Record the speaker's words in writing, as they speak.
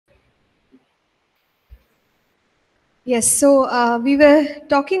Yes, so we were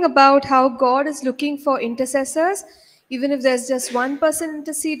talking about how God is looking for intercessors. Even if there's just one person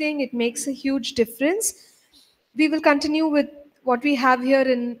interceding, it makes a huge difference. We will continue with what we have here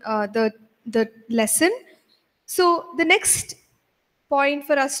in the lesson. So the next point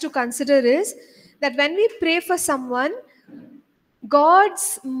for us to consider is that when we pray for someone,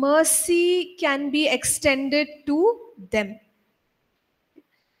 God's mercy can be extended to them.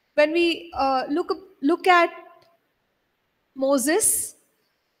 When we look at Moses,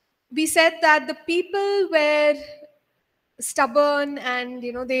 we said that the people were stubborn, and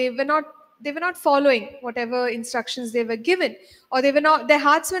they were not following whatever instructions they were given, or their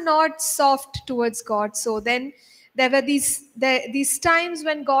hearts were not soft towards God. So then there were these times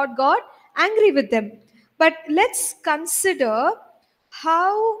when God got angry with them. But let's consider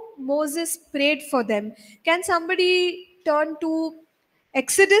how Moses prayed for them. Can somebody turn to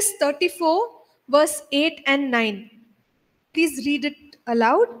Exodus 34 verse 8 and 9? Please read it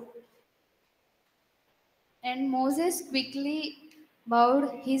aloud. And Moses quickly bowed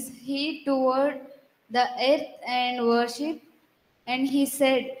his head toward the earth and worshipped. And he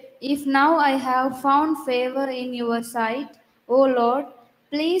said, If now I have found favor in your sight, O Lord,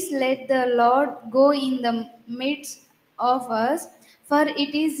 please let the Lord go in the midst of us, for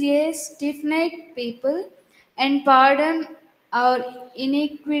it is a stiff-necked people, and pardon our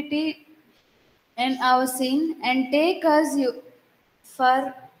iniquity and our sin, and take us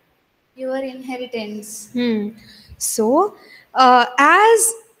for your inheritance. So,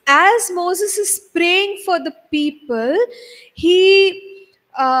 as Moses is praying for the people,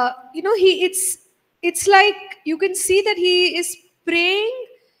 it's like you can see that he is praying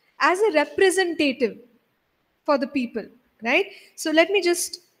as a representative for the people, right? So let me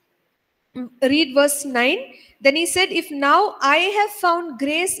just read verse 9. Then he said, If now I have found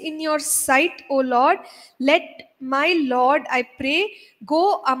grace in your sight, O Lord, let my Lord, I pray,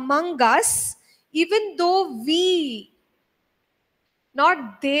 go among us, even though we,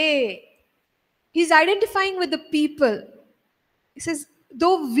 not they. He's identifying with the people. He says,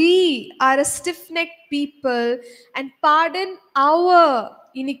 though we are a stiff-necked people, and pardon our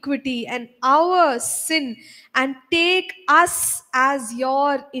iniquity and our sin, and take us as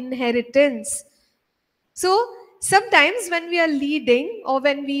your inheritance. So sometimes when we are leading, or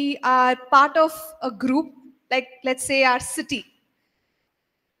when we are part of a group, like let's say our city,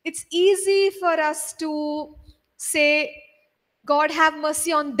 it's easy for us to say, God have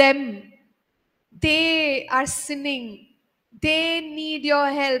mercy on them. They are sinning. They need your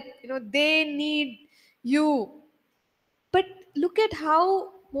help. They need you. But look at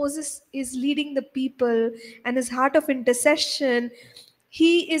how Moses is leading the people, and his heart of intercession.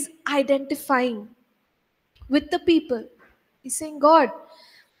 He is identifying with the people. He's saying, God,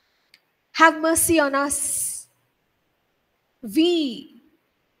 have mercy on us. We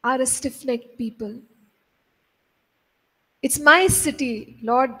are a stiff-necked people. It's my city,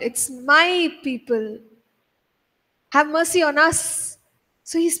 Lord. It's my people. Have mercy on us.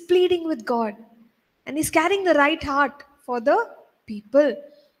 So he's pleading with God, and he's carrying the right heart for the people.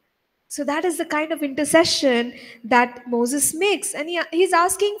 So that is the kind of intercession that Moses makes. And he's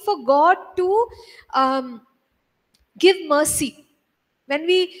asking for God to give mercy. When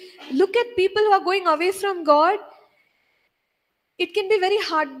we look at people who are going away from God, it can be very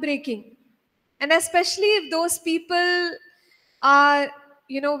heartbreaking. And especially if those people are,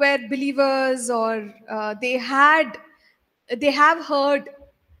 were believers, or they have heard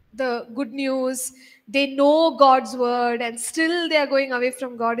the good news, they know God's word, and still they are going away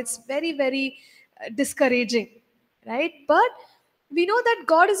from God. It's very, very discouraging, right? But we know that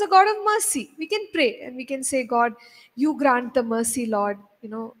God is a God of mercy. We can pray and we can say, God, you grant the mercy, Lord.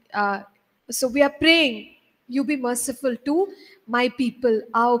 So we are praying, you be merciful to my people,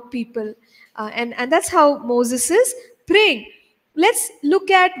 our people. And that's how Moses is praying. Let's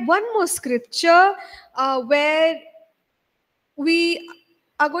look at one more scripture where we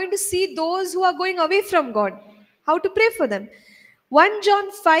are going to see those who are going away from God, how to pray for them. 1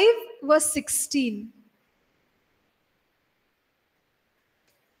 John 5 verse 16.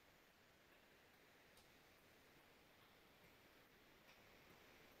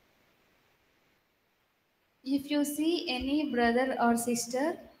 If you see any brother or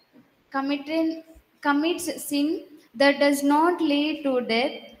sister commits sin that does not lead to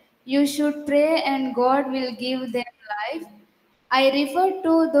death, you should pray and God will give them life. I refer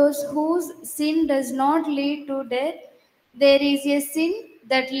to those whose sin does not lead to death. There is a sin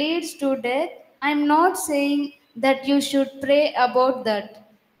that leads to death. I am not saying that you should pray about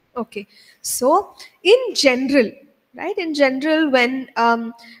that. Okay, so in general, right, in general, when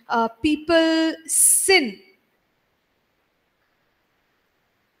people sin,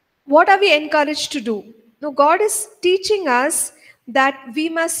 What are we encouraged to do? No, God is teaching us that we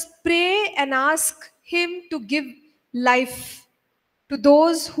must pray and ask Him to give life to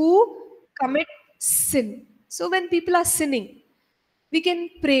those who commit sin. So when people are sinning, we can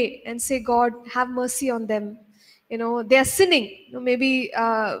pray and say, God, have mercy on them. They are sinning. Maybe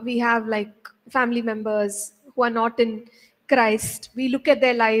we have like family members who are not in Christ. We look at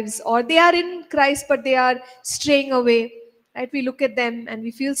their lives, or they are in Christ but they are straying away, right? We look at them and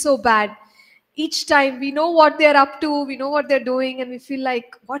we feel so bad. Each time we know what they're up to, we know what they're doing, and we feel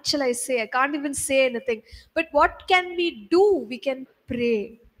like, what shall I say? I can't even say anything. But what can we do? We can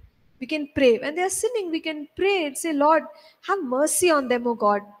pray. We can pray. When they're sinning, we can pray and say, Lord, have mercy on them, oh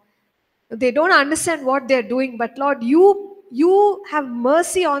God. They don't understand what they're doing, but Lord, you have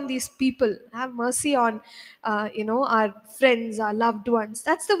mercy on these people. Have mercy on, our friends, our loved ones.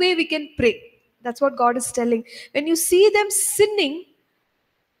 That's the way we can pray. That's what God is telling. When you see them sinning,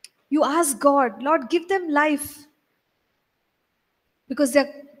 you ask God, Lord, give them life because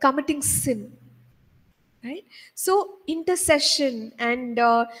they're committing sin. Right? So intercession and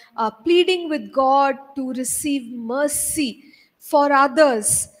pleading with God to receive mercy for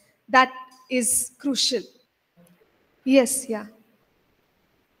others, that is crucial. Yes, yeah.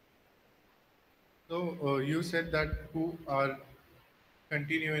 So you said that who are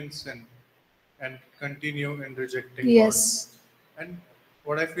continue in sin and continue in rejecting God. Yes. And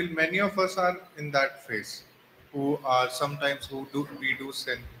what I feel many of us are in that phase, who are sometimes we do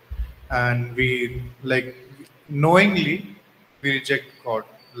sin, and we like knowingly we reject God,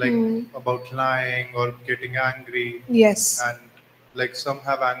 like about lying or getting angry, Yes. and like some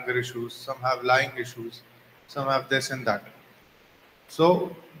have anger issues, some have lying issues, some have this and that.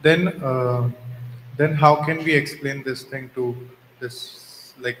 So then how can we explain this thing to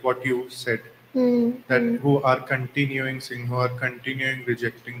this, like what you said, that who are continuing sin, who are continuing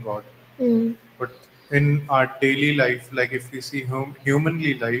rejecting God? But in our daily life, like if we see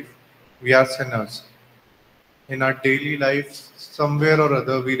humanly life, we are sinners. In our daily life, somewhere or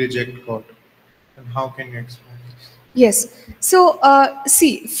other, we reject God. And how can you explain this? Yes. So,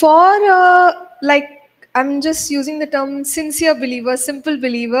 see, for like, I'm just using the term sincere believer, simple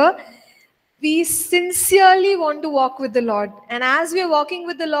believer. We sincerely want to walk with the Lord. And as we are walking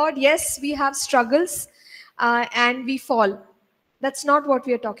with the Lord, yes, we have struggles and we fall. That's not what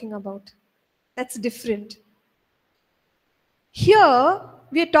we are talking about. That's different. Here,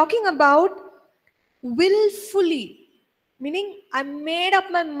 we are talking about willfully, meaning I made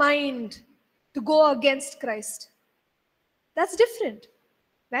up my mind to go against Christ. That's different,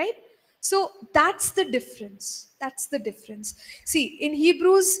 right? So that's the difference. That's the difference. See, in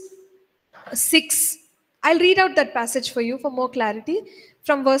Hebrews 6, I'll read out that passage for you for more clarity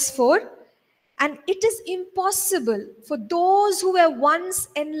from verse 4. And it is impossible for those who were once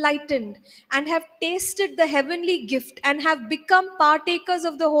enlightened and have tasted the heavenly gift and have become partakers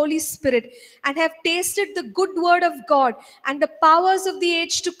of the Holy Spirit and have tasted the good word of God and the powers of the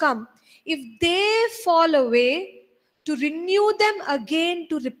age to come, if they fall away, to renew them again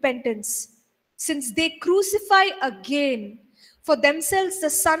to repentance, since they crucify again for themselves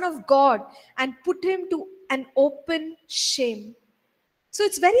the Son of God and put him to an open shame. So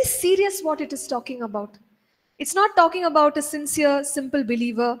it's very serious what it is talking about. It's not talking about a sincere, simple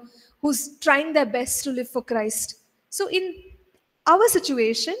believer who's trying their best to live for Christ. So in our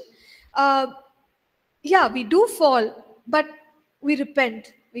situation, uh, yeah, we do fall, but we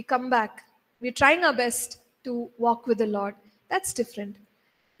repent, we come back, we're trying our best to walk with the Lord. That's different.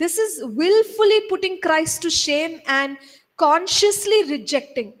 This is willfully putting Christ to shame and consciously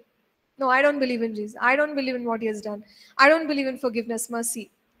rejecting. No, I don't believe in Jesus. I don't believe in what he has done. I don't believe in forgiveness, mercy.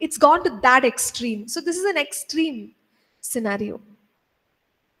 It's gone to that extreme. So this is an extreme scenario.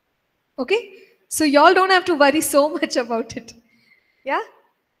 Okay? So y'all don't have to worry so much about it. Yeah?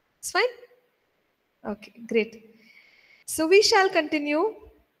 It's fine? Okay, great. So we shall continue.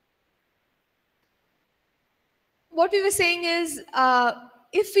 What we were saying is,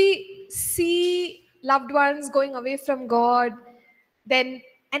 if we see loved ones going away from God, then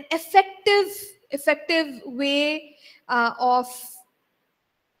an effective way of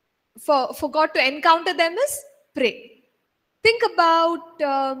for God to encounter them is pray. Think about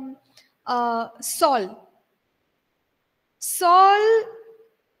Saul. Saul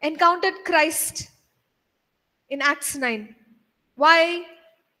encountered Christ in Acts 9. Why?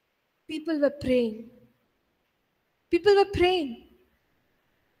 People were praying. People were praying.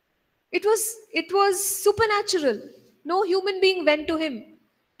 It was supernatural. No human being went to him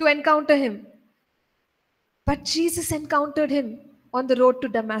to encounter him. But Jesus encountered him on the road to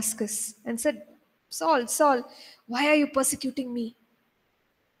Damascus and said, Saul, Saul, why are you persecuting me?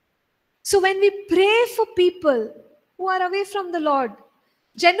 So when we pray for people who are away from the Lord,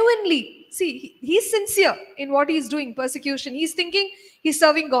 genuinely, see, he's sincere in what he's doing, persecution. He's thinking he's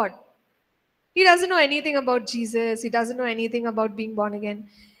serving God. He doesn't know anything about Jesus. He doesn't know anything about being born again.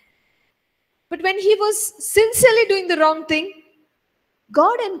 But when he was sincerely doing the wrong thing,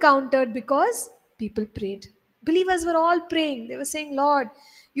 God encountered because people prayed. Believers were all praying. They were saying, Lord,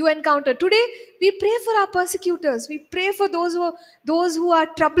 you encounter. Today, we pray for our persecutors. We pray for those who are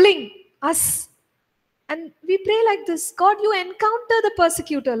troubling us. And we pray like this: God, you encounter the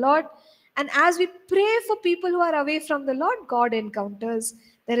persecutor, Lord. And as we pray for people who are away from the Lord, God encounters.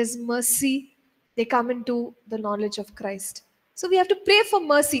 There is mercy. They come into the knowledge of Christ. So we have to pray for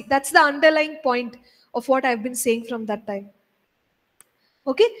mercy. That's the underlying point of what I've been saying from that time.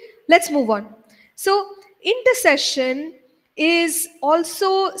 Okay, let's move on. So intercession is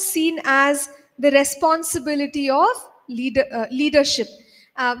also seen as the responsibility of leadership.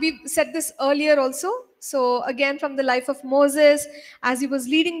 We've said this earlier also. So again, from the life of Moses, as he was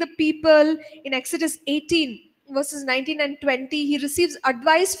leading the people in Exodus 18, verses 19 and 20, he receives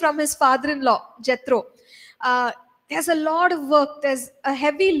advice from his father-in-law, Jethro. There's a lot of work. There's a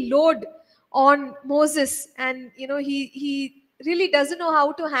heavy load on Moses, and he really doesn't know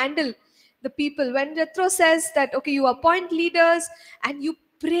how to handle the people. When Jethro says that, okay, you appoint leaders and you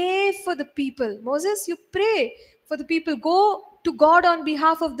pray for the people. Moses, you pray for the people. Go to God on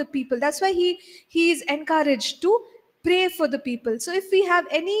behalf of the people. That's why he is encouraged to pray for the people. So if we have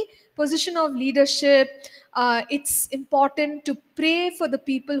any position of leadership, it's important to pray for the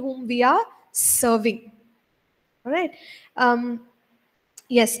people whom we are serving. All right.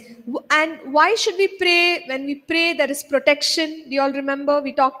 Yes. And why should we pray? When we pray, there is protection. Do you all remember?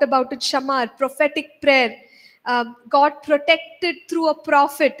 We talked about it, Shamar, prophetic prayer. God protected through a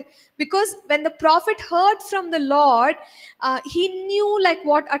prophet. Because when the prophet heard from the Lord, he knew like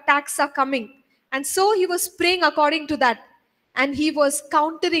what attacks are coming. And so he was praying according to that. And he was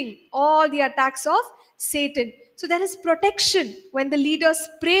countering all the attacks of Satan. So there is protection when the leaders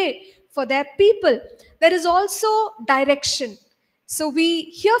pray for their people. There is also direction. So we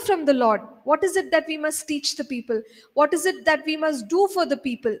hear from the Lord. What is it that we must teach the people? What is it that we must do for the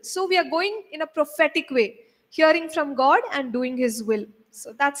people? So we are going in a prophetic way, hearing from God and doing His will.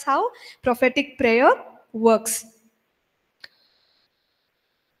 So that's how prophetic prayer works.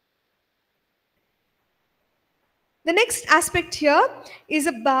 The next aspect here is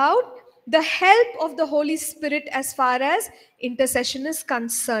about the help of the Holy Spirit as far as intercession is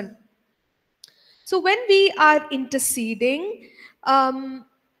concerned. So when we are interceding,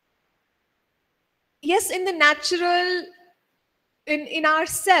 yes, in the natural, in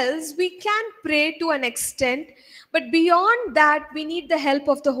ourselves, we can pray to an extent, but beyond that, we need the help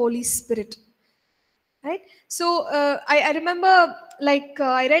of the Holy Spirit. Right? So I remember,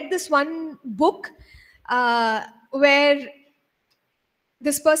 I read this one book where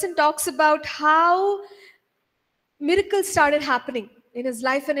this person talks about how miracles started happening in his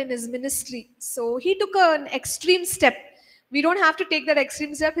life and in his ministry. So he took an extreme step. We don't have to take that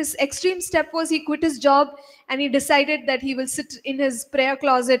extreme step. His extreme step was he quit his job and he decided that he will sit in his prayer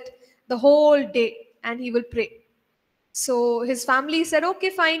closet the whole day and he will pray. So his family said, okay,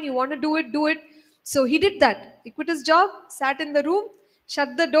 fine, you want to do it, do it. So he did that. He quit his job, sat in the room,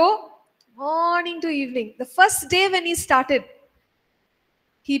 shut the door, morning to evening. The first day when he started,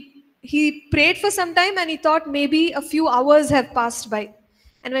 he prayed for some time and he thought maybe a few hours have passed by.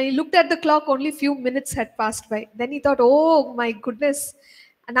 And when he looked at the clock, only a few minutes had passed by. Then he thought, oh my goodness,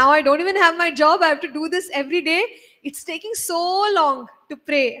 now I don't even have my job. I have to do this every day. It's taking so long to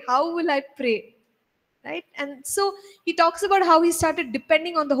pray. How will I pray? Right? And so he talks about how he started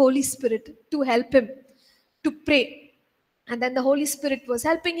depending on the Holy Spirit to help him to pray. And then the Holy Spirit was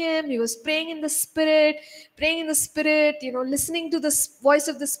helping him. He was praying in the Spirit, listening to the voice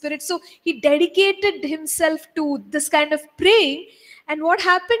of the Spirit. So he dedicated himself to this kind of praying. And what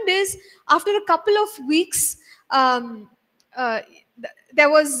happened is, after a couple of weeks, there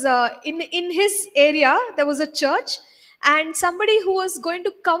was, in his area, there was a church. And somebody who was going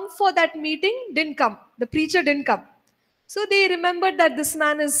to come for that meeting didn't come. The preacher didn't come. So they remembered that this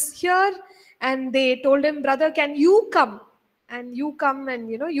man is here. And they told him, brother, can you come? And you come and,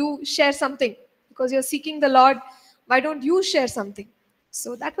 you share something. Because you're seeking the Lord. Why don't you share something?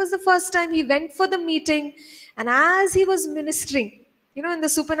 So that was the first time he went for the meeting. And as he was ministering, in the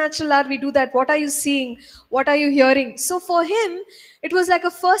supernatural hour, we do that. What are you seeing? What are you hearing? So for him, it was like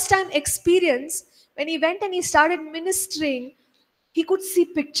a first time experience. When he went and he started ministering, he could see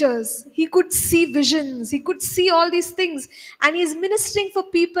pictures, he could see visions, he could see all these things. And he's ministering for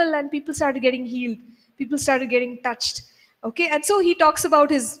people and people started getting healed. People started getting touched. Okay, and so he talks about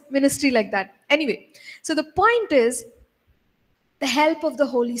his ministry like that. Anyway, so the point is the help of the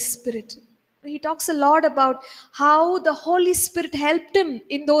Holy Spirit. He talks a lot about how the Holy Spirit helped him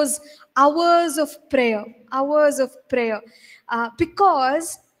in those hours of prayer,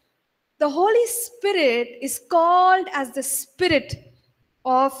 because the Holy Spirit is called as the Spirit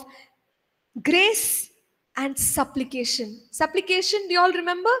of grace and supplication. Supplication, do you all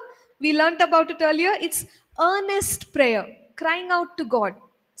remember? We learnt about it earlier. It's earnest prayer, crying out to God,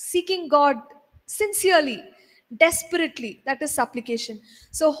 seeking God sincerely, desperately. That is supplication.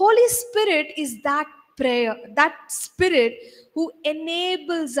 So Holy Spirit is that prayer, that Spirit who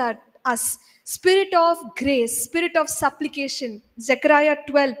enables us. Spirit of grace, spirit of supplication. Zechariah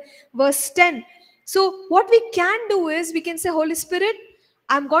 12 verse 10. So what we can do is we can say, Holy Spirit,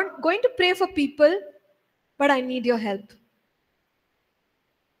 I'm going to pray for people, but I need your help.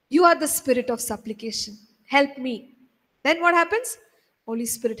 You are the spirit of supplication. Help me. Then what happens? Holy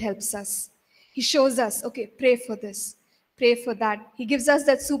Spirit helps us. He shows us, okay, pray for this, pray for that. He gives us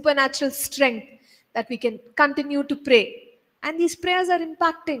that supernatural strength that we can continue to pray. And these prayers are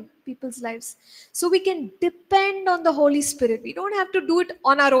impacting people's lives. So we can depend on the Holy Spirit. We don't have to do it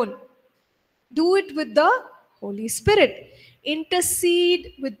on our own. Do it with the Holy Spirit.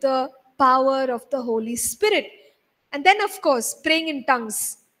 Intercede with the power of the Holy Spirit. And then, of course, praying in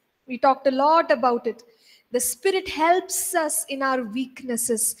tongues. We talked a lot about it. The Spirit helps us in our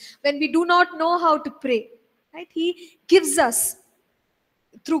weaknesses when we do not know how to pray. Right? He gives us,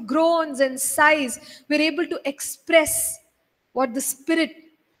 through groans and sighs, we're able to express what the Spirit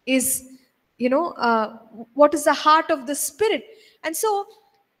is, what is the heart of the Spirit. And so,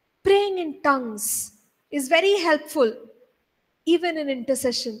 praying in tongues is very helpful, even in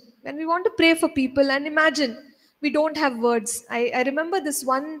intercession. When we want to pray for people, and imagine we don't have words. I remember this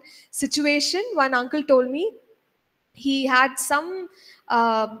one situation, one uncle told me he had some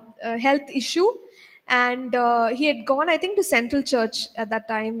health issue, and he had gone, I think, to Central Church at that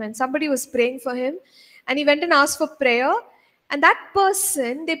time, and somebody was praying for him, and he went and asked for prayer. And that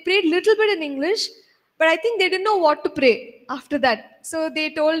person, they prayed little bit in English, but I think they didn't know what to pray after that. So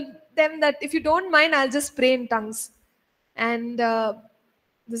they told them that, if you don't mind, I'll just pray in tongues. And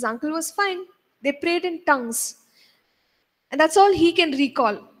this uncle was fine. They prayed in tongues. And that's all he can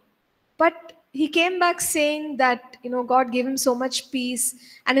recall. But he came back saying that, God gave him so much peace.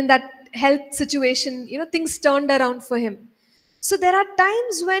 And in that health situation, things turned around for him. So there are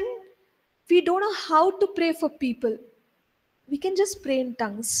times when we don't know how to pray for people. We can just pray in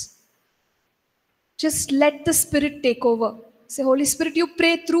tongues. Just let the Spirit take over. Say, Holy Spirit, you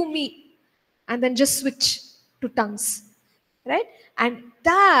pray through me. And then just switch to tongues. Right? And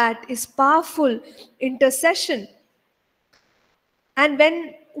that is powerful intercession. And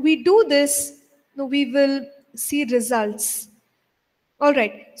when we do this, we will see results. All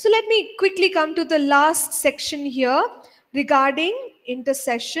right. So let me quickly come to the last section here regarding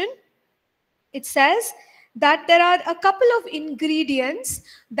intercession. It says that there are a couple of ingredients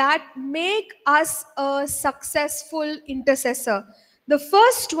that make us a successful intercessor. The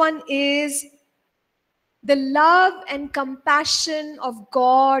first one is the love and compassion of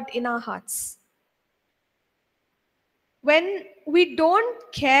God in our hearts. When we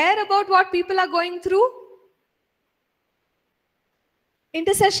don't care about what people are going through,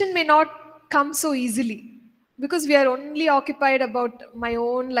 intercession may not come so easily, because we are only occupied about my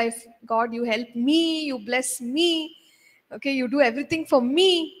own life. God, you help me, you bless me, okay, you do everything for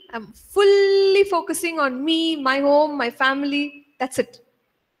me. I'm fully focusing on me, my home, my family, that's it.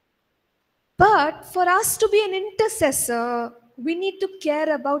 But for us to be an intercessor, we need to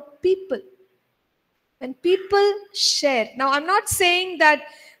care about people. When people share. Now, I'm not saying that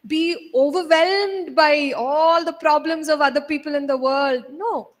be overwhelmed by all the problems of other people in the world.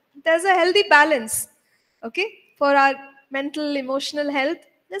 No, there's a healthy balance. Okay? For our mental, emotional health,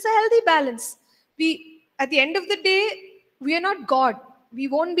 there's a healthy balance. At the end of the day, we are not God. We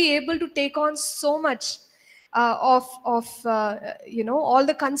won't be able to take on so much of all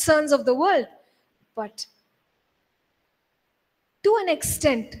the concerns of the world. But to an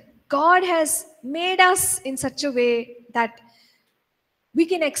extent, God has made us in such a way that we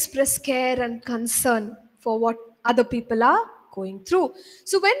can express care and concern for what other people are going through.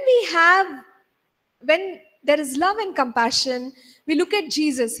 So when there is love and compassion, we look at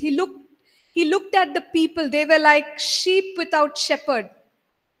Jesus. He looked at the people. They were like sheep without shepherd.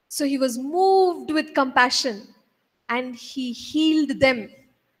 So he was moved with compassion and he healed them,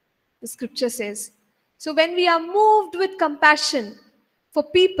 the scripture says. So when we are moved with compassion for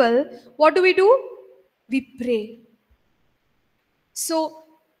people, what do? We pray. So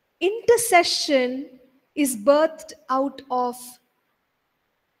intercession is birthed out of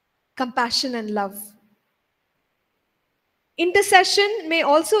compassion and love. Intercession may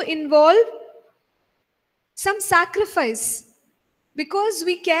also involve some sacrifice because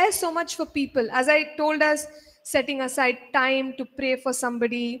we care so much for people. As I told us, setting aside time to pray for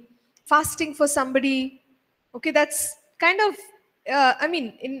somebody, fasting for somebody. Okay, that's kind of,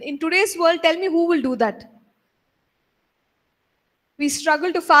 in today's world, tell me who will do that? We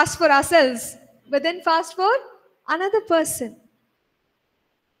struggle to fast for ourselves, but then fast for another person.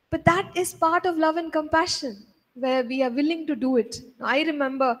 But that is part of love and compassion, where we are willing to do it. I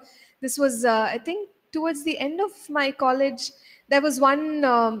remember this was, I think, towards the end of my college. There was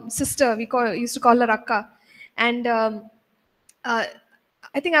one sister, used to call her Akka. And uh,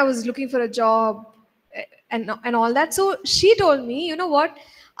 I think I was looking for a job and all that. So she told me, you know what,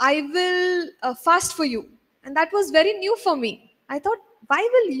 I will fast for you. And that was very new for me. I thought, why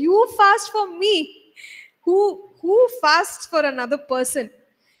will you fast for me? Who fasts for another person?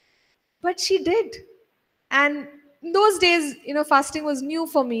 But she did. And in those days, fasting was new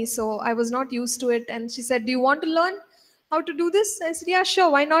for me, so I was not used to it. And she said, do you want to learn how to do this? I said, yeah, sure,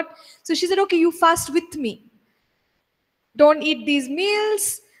 why not? So she said, okay, you fast with me. Don't eat these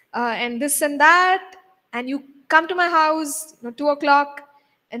meals and this and that. And you come to my house, 2 o'clock,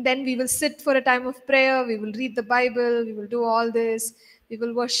 and then we will sit for a time of prayer. We will read the Bible. We will do all this. We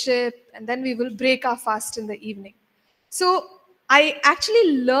will worship. And then we will break our fast in the evening. So I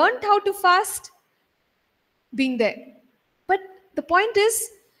actually learned how to fast being there. But the point is,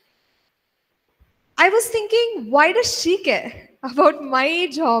 I was thinking, why does she care about my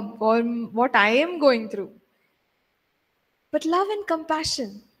job or what I am going through? But love and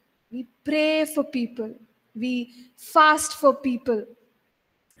compassion, we pray for people, we fast for people,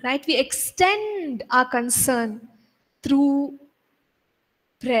 right? We extend our concern through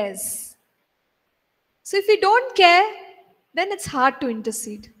prayers. So if we don't care, then it's hard to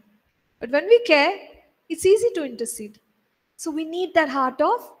intercede. But when we care, it's easy to intercede. So we need that heart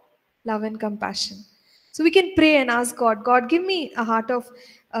of love and compassion. So we can pray and ask God, God, give me a heart of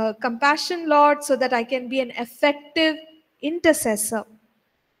compassion, Lord, so that I can be an effective intercessor.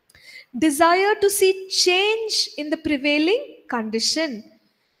 Desire to see change in the prevailing condition.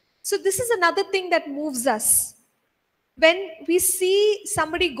 So this is another thing that moves us. When we see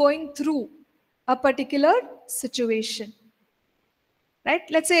somebody going through a particular situation, right?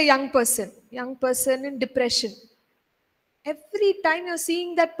 Let's say a young person in depression. Every time you're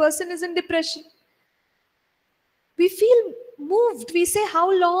seeing that person is in depression, we feel moved. We say,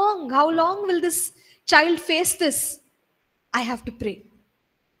 how long? How long will this child face this? I have to pray.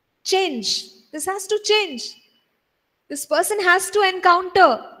 Change. This has to change. This person has to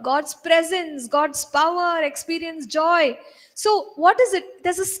encounter God's presence, God's power, experience joy. So, what is it?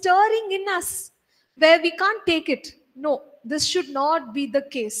 There's a stirring in us where we can't take it. No, this should not be the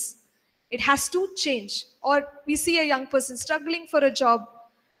case. It has to change. Or we see a young person struggling for a job.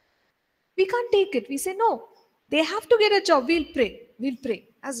 We can't take it. We say, no, they have to get a job. We'll pray. We'll pray.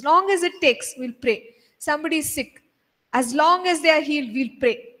 As long as it takes, we'll pray. Somebody is sick. As long as they are healed, we'll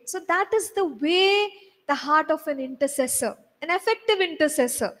pray. So that is the way the heart of an intercessor, an effective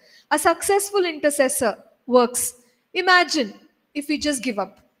intercessor, a successful intercessor works. Imagine if we just give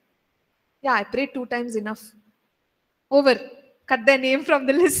up. Yeah, I prayed 2 times enough. Over. Cut their name from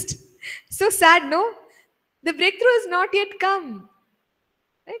the list. So sad, no? The breakthrough has not yet come.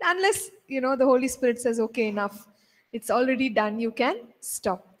 Right? Unless, the Holy Spirit says, okay, enough. It's already done. You can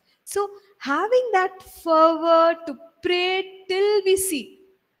stop. So having that fervor to pray till we see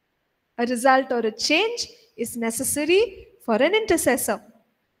a result or a change is necessary for an intercessor.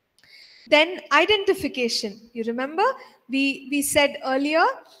 Then identification. You remember we said earlier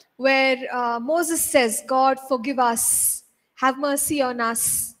where Moses says, God, forgive us. Have mercy on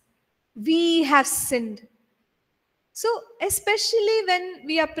us. We have sinned. So especially when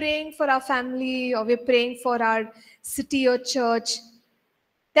we are praying for our family or we're praying for our city or church,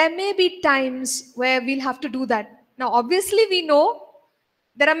 there may be times where we'll have to do that. Now, obviously, we know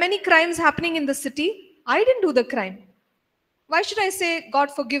there are many crimes happening in the city. I didn't do the crime. Why should I say, God,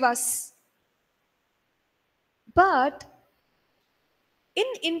 forgive us? But in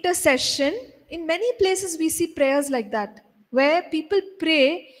intercession, in many places we see prayers like that, where people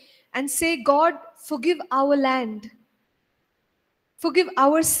pray and say, God, forgive our land. Forgive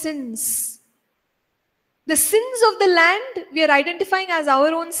our sins. The sins of the land we are identifying as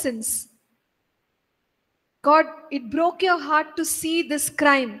our own sins. God, it broke your heart to see this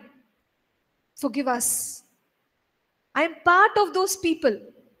crime. Forgive us. I am part of those people.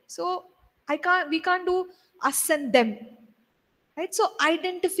 So we can't do us and them. Right? So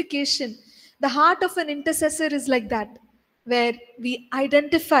identification. The heart of an intercessor is like that, where we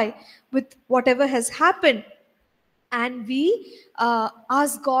identify with whatever has happened and we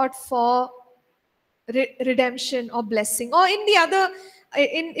ask God for redemption or blessing. Or in the other,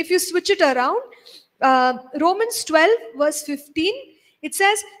 if you switch it around, Romans 12 verse 15, it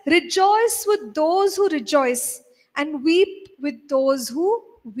says, rejoice with those who rejoice and weep with those who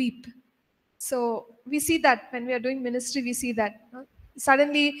weep. So we see that when we are doing ministry, we see that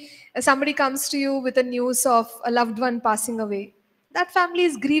suddenly somebody comes to you with a news of a loved one passing away. That family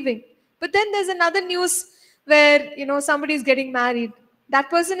is grieving. But then there's another news where somebody is getting married. That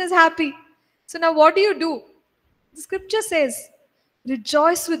person is happy. So now what do? The scripture says,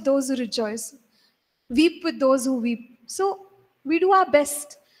 rejoice with those who rejoice, weep with those who weep. So we do our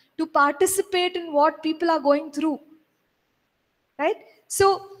best to participate in what people are going through. Right?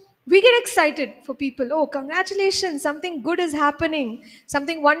 So we get excited for people. Oh, congratulations, something good is happening.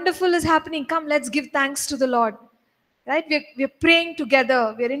 Something wonderful is happening. Come, let's give thanks to the Lord. Right? We're praying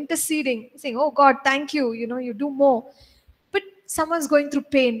together. We're interceding, saying, oh God, thank you. You do more. But someone's going through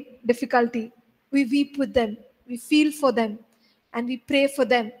pain, difficulty. We weep with them. We feel for them. And we pray for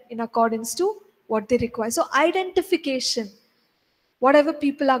them in accordance to what they require. So identification, whatever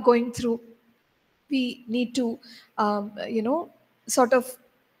people are going through, we need to, sort of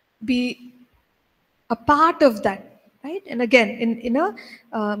be a part of that, right? And again, in a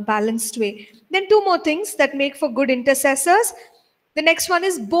balanced way. Then two more things that make for good intercessors. The next one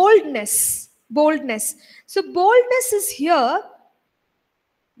is boldness. Boldness. So boldness is here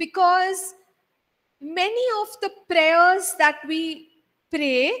because many of the prayers that we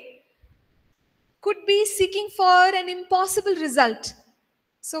pray could be seeking for an impossible result.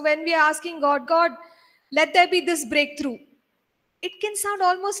 So when we are asking God, God, let there be this breakthrough, it can sound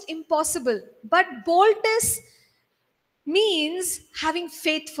almost impossible. But boldness means having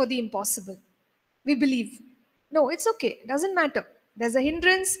faith for the impossible. We believe, no, it's okay. It doesn't matter. There's a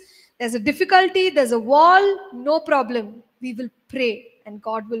hindrance, there's a difficulty, there's a wall, no problem. We will pray and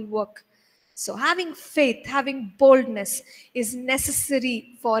God will work. So having faith, having boldness is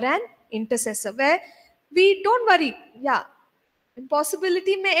necessary for an intercessor, where we don't worry. Yeah,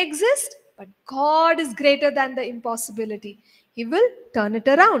 impossibility may exist, but God is greater than the impossibility. He will turn it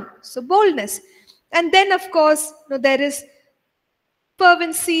around. So boldness. And then of course, there is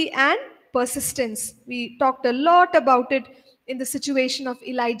fervency and persistence. We talked a lot about it in the situation of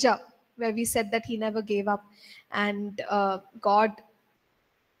Elijah, where we said that he never gave up, and God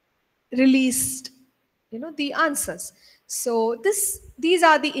released the answers. So these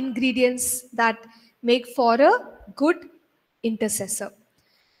are the ingredients that make for a good intercessor.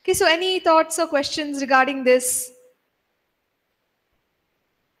 Okay, so any thoughts or questions regarding this?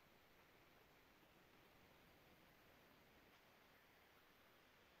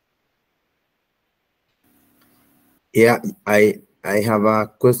 Yeah, I have a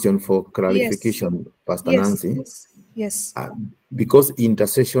question for clarification, Yes. Pastor Yes. Nancy. Yes. Because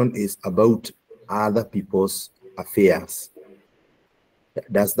intercession is about other people's affairs,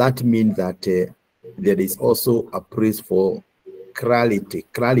 does that mean that there is also a praise for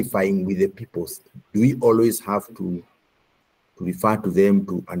clarifying with the peoples? Do we always have to refer to them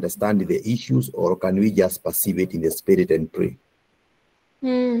to understand the issues, or can we just perceive it in the spirit and pray?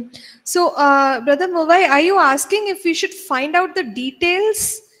 So, Brother Movai, are you asking if we should find out the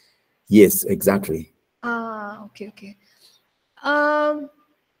details? Yes, exactly. Okay.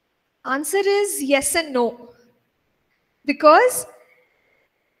 Answer is yes and no. Because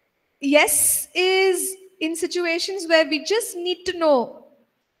yes is in situations where we just need to know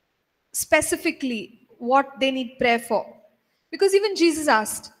specifically what they need prayer for. Because even Jesus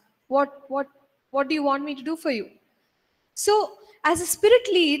asked, what do you want me to do for you? So as the Spirit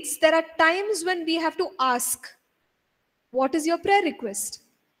leads, there are times when we have to ask, what is your prayer request?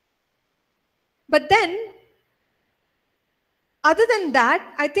 But then, other than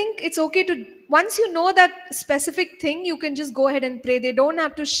that, I think it's okay to, once you know that specific thing, you can just go ahead and pray. They don't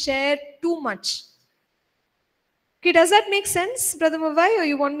have to share too much. Okay, does that make sense, Brother Mavai, or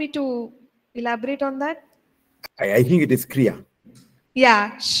you want me to elaborate on that? I think it is clear.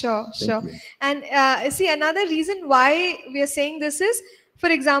 Yeah, sure. You. And see, another reason why we are saying this is, for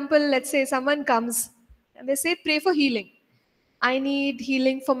example, let's say someone comes and they say, pray for healing. I need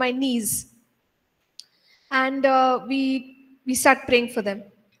healing for my knees. And we start praying for them.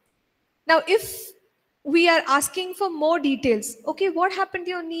 Now, if we are asking for more details, okay, what happened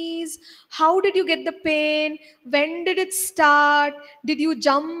to your knees? How did you get the pain? When did it start? Did you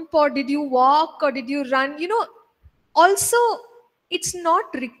jump or did you walk or did you run? Also, it's not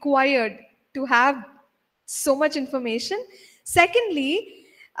required to have so much information. Secondly,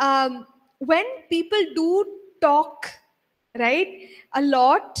 when people do talk, right, a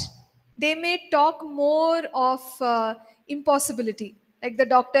lot, they may talk more of impossibility. Like the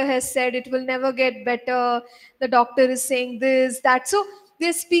doctor has said, it will never get better. The doctor is saying this, that. So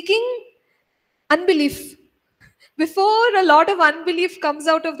they're speaking unbelief. Before a lot of unbelief comes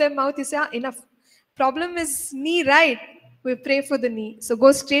out of their mouth, you say, ah, enough. Problem is knee, right? We pray for the knee. So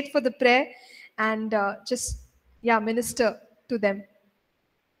go straight for the prayer and just, yeah, minister to them.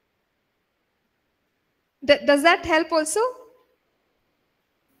 Does that help also?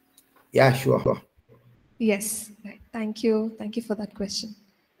 Yeah, sure. Yes. Right. Thank you. Thank you for that question.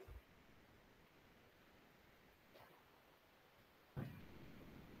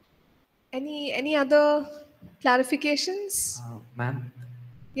 Any other clarifications? Ma'am,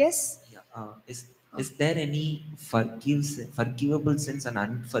 Yes. is there any forgivable sins and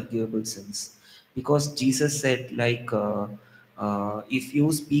unforgivable sins? Because Jesus said, like, if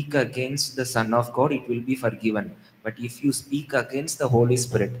you speak against the Son of God, it will be forgiven. But if you speak against the Holy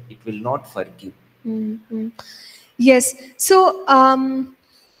Spirit, it will not forgive. Mm-hmm. Yes. So,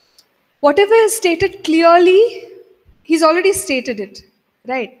 whatever is stated clearly, he's already stated it,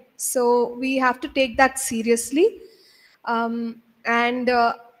 right? So we have to take that seriously. And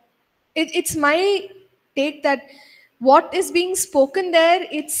it's my take that what is being spoken there,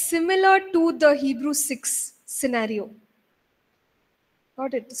 it's similar to the Hebrew 6 scenario.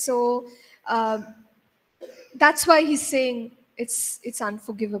 Got it? So that's why he's saying it's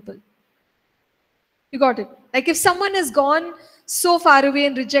unforgivable. You got it? Like if someone has gone so far away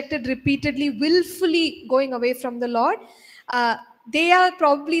and rejected repeatedly, willfully going away from the Lord, they are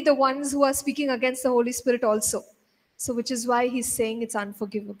probably the ones who are speaking against the Holy Spirit also. So which is why he's saying it's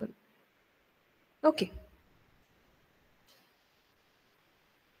unforgivable. Okay.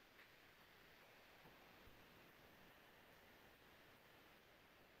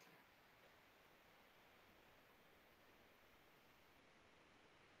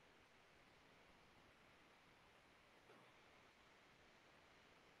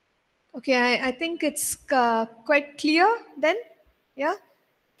 Okay, I think it's quite clear then. Yeah?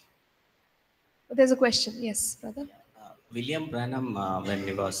 There's a question. Yes, brother. William Branham, when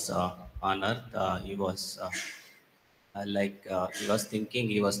he was on earth, he was he was thinking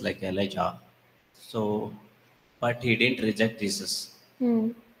he was like Elijah. So, but he didn't reject Jesus.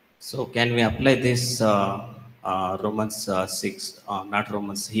 So, can we apply this Romans 6, not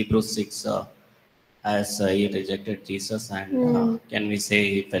Romans, Hebrews 6, as he rejected Jesus, and can we say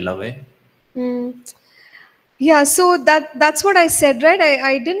he fell away? Yeah, so that's what I said, right?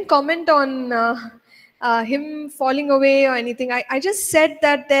 I didn't comment on him falling away or anything. I just said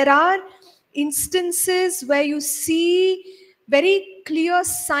that there are instances where you see very clear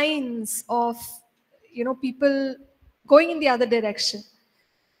signs of, people going in the other direction.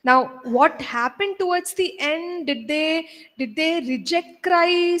 Now, what happened towards the end? Did they reject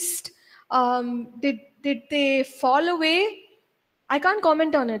Christ? Did they fall away? I can't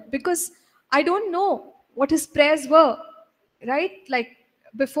comment on it because I don't know what his prayers were, right? Like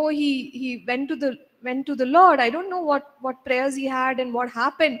before he went to the Lord, I don't know what prayers he had and what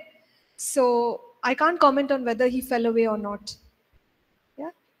happened. So I can't comment on whether he fell away or not. Yeah.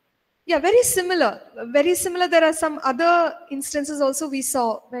 Yeah, very similar. Very similar. There are some other instances also we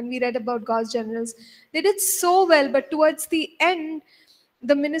saw when we read about God's generals. They did so well, but towards the end,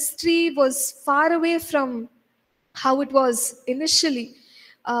 the ministry was far away from how it was initially.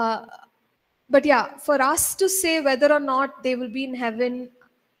 But yeah, for us to say whether or not they will be in heaven,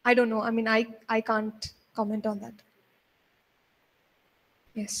 I don't know. I mean, I can't comment on that.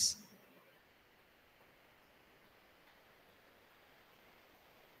 Yes.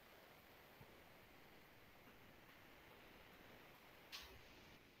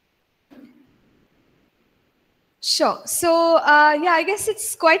 Sure. So, yeah, I guess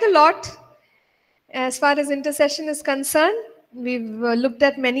it's quite a lot as far as intercession is concerned. We've looked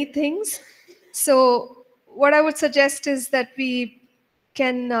at many things. So, what I would suggest is that we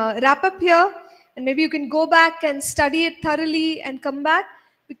can wrap up here and maybe you can go back and study it thoroughly and come back,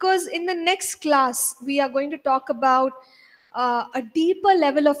 because in the next class, we are going to talk about a deeper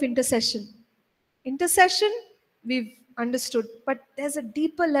level of intercession. Intercession, we've understood, but there's a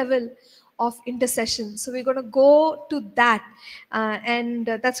deeper level of intercession. So we're going to go to that. And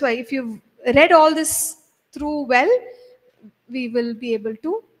that's why if you've read all this through well, we will be able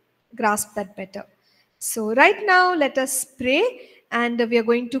to grasp that better. So right now, let us pray and we are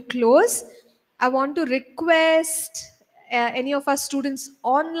going to close. I want to request any of our students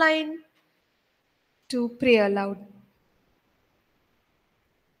online to pray aloud.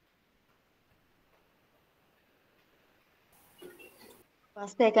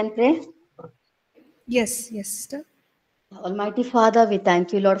 Pastor, I can pray. Yes, yes, sister. Almighty Father, we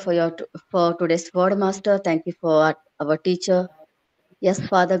thank you, Lord, for today's word, Master. Thank you for our teacher. Yes,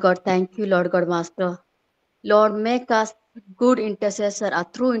 Father God, thank you, Lord God, Master. Lord, make us good intercessor, a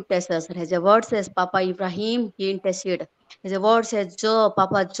true intercessor. As the word says, Papa Ibrahim, he interceded. As the word says, Job,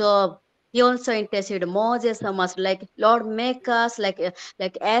 Papa Job, he also interceded. Moses, Master, like Lord, make us like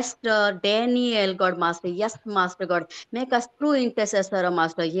Esther, Daniel, God, Master. Yes, Master God, make us true intercessor,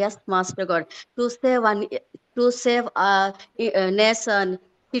 Master. Yes, Master God, to save a nation,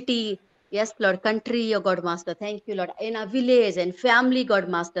 city. Yes, Lord, country, oh God, Master. Thank you, Lord. In a village and family, God,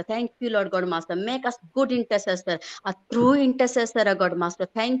 Master. Thank you, Lord, God, Master. Make us good intercessor, a true intercessor, oh God, Master.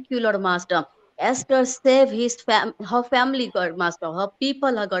 Thank you, Lord, Master. Esther save her family, God, Master. Her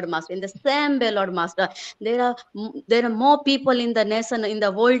people, oh God, Master. In the same way, Lord, Master. There are more people in the nation, in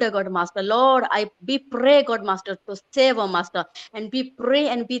the world, oh God, Master. Lord, we pray, God, Master, to save, oh Master. And we pray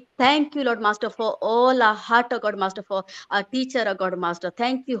and we thank you, Lord, Master, for all our heart, oh God, Master, for our teacher, oh God, Master.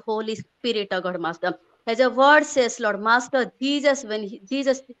 Thank you, Holy Spirit, oh God, Master. As a word says, Lord, Master, Jesus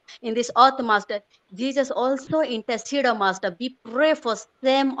in this earth, Master, Jesus also intercede, oh Master. We pray for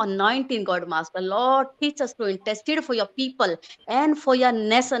same anointing, God, Master. Lord, teach us to intercede for your people and for your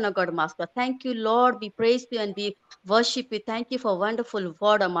nation, oh God, Master. Thank you, Lord. We praise you and we worship you. Thank you for wonderful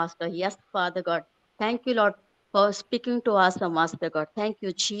word, oh Master. Yes, Father God. Thank you, Lord, for speaking to us, oh Master God. Thank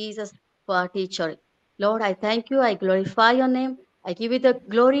you, Jesus, for our teacher. Lord, I thank you. I glorify your name. I give you the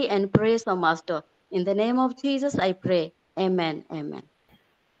glory and praise, O Master. In the name of Jesus, I pray. Amen. Amen.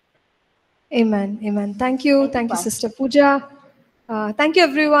 Amen. Amen. Thank you. Thank you, Thank you, Pastor. Sister Pooja. Thank you,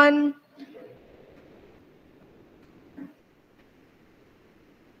 everyone.